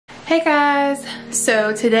Hey guys,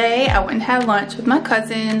 so today I went and had lunch with my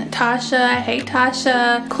cousin Tasha. Hey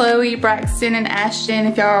Tasha, Chloe, Braxton, and Ashton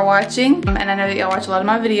if y'all are watching. And I know that y'all watch a lot of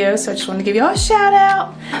my videos, so I just want to give y'all a shout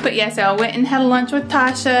out. But yeah, so I went and had lunch with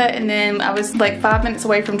Tasha, and then I was like 5 minutes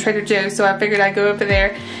away from Trader Joe's, so I figured I'd go over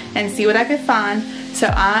there and see what I could find. So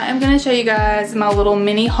I am going to show you guys my little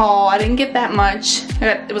mini haul. I didn't get that much.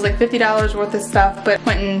 It was like $50 worth of stuff, but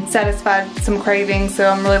went and satisfied some cravings, so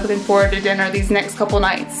I'm really looking forward to dinner these next couple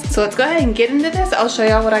nights. So let's go ahead and get into this. I'll show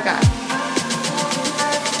y'all what I got.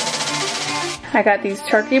 I got these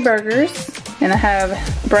turkey burgers, and I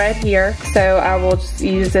have bread here, so I will just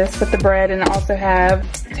use this with the bread, and I also have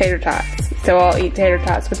tater tots. So I'll eat tater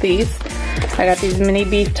tots with these. I got these mini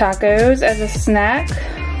beef tacos as a snack.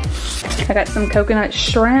 I got some coconut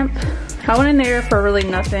shrimp. I went in there for really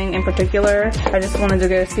nothing in particular. I just wanted to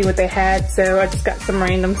go see what they had, so I just got some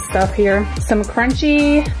random stuff here. Some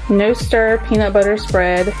crunchy, no stir peanut butter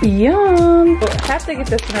spread. Yum! I have to get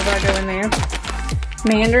this whenever I go in there.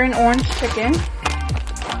 Mandarin orange chicken.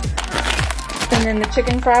 And then the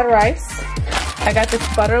chicken fried rice. I got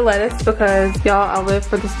this butter lettuce because y'all, I live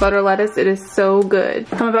for this butter lettuce. It is so good.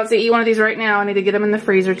 I'm about to eat one of these right now. I need to get them in the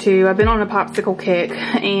freezer too. I've been on a popsicle kick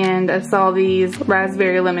and I saw these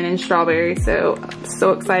raspberry, lemon, and strawberry, so I'm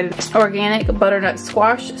so excited. Organic butternut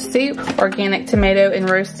squash soup, organic tomato and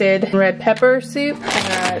roasted red pepper soup.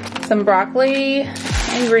 I got some broccoli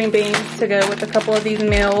and green beans to go with a couple of these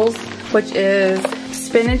meals, which is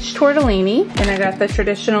spinach tortellini, and I got the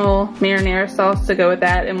traditional marinara sauce to go with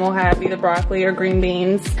that, and we'll have either broccoli or green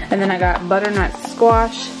beans. And then I got butternut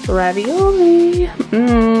squash ravioli.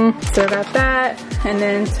 So I got that, and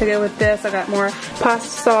then to go with this, I got more pasta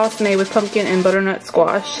sauce made with pumpkin and butternut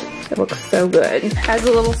squash. It looks so good. As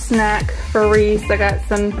a little snack for Reese, I got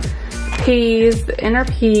some peas, the inner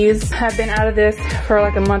peas. Have been out of this for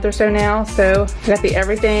like a month or so now, so I got the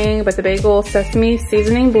everything but the bagel sesame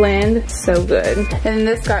seasoning blend. So good. And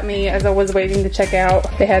this got me as I was waiting to check out.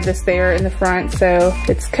 They had this there in the front, so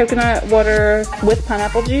it's coconut water with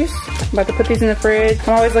pineapple juice. I'm about to put these in the fridge.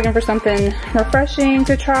 I'm always looking for something refreshing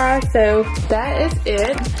to try, so that is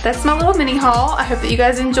it. That's my little mini haul. I hope that you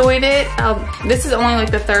guys enjoyed it. This is only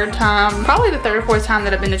like the third time, probably the third or fourth time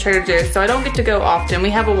that I've been to Trader Joe's, so I don't get to go often.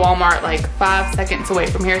 We have a Walmart like 5 seconds away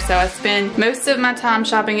from here, so I spend most of my time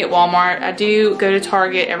shopping at Walmart. I do go to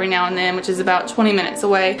Target every now and then, which is about 20 minutes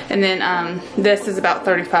away, and then this is about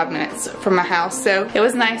 35 minutes from my house, so it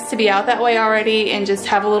was nice to be out that way already and just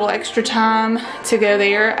have a little extra time to go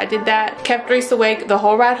there. I did that, kept Reese awake the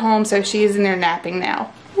whole ride home, so she is in there napping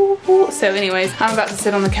now. So anyways, I'm about to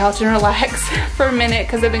sit on the couch and relax for a minute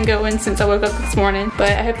because I've been going since I woke up this morning.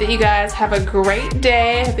 But I hope that you guys have a great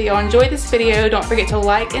day. I hope that y'all enjoyed this video. Don't forget to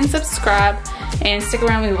like and subscribe, and stick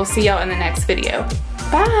around. We will see y'all in the next video.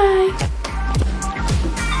 Bye.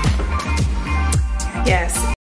 Yes.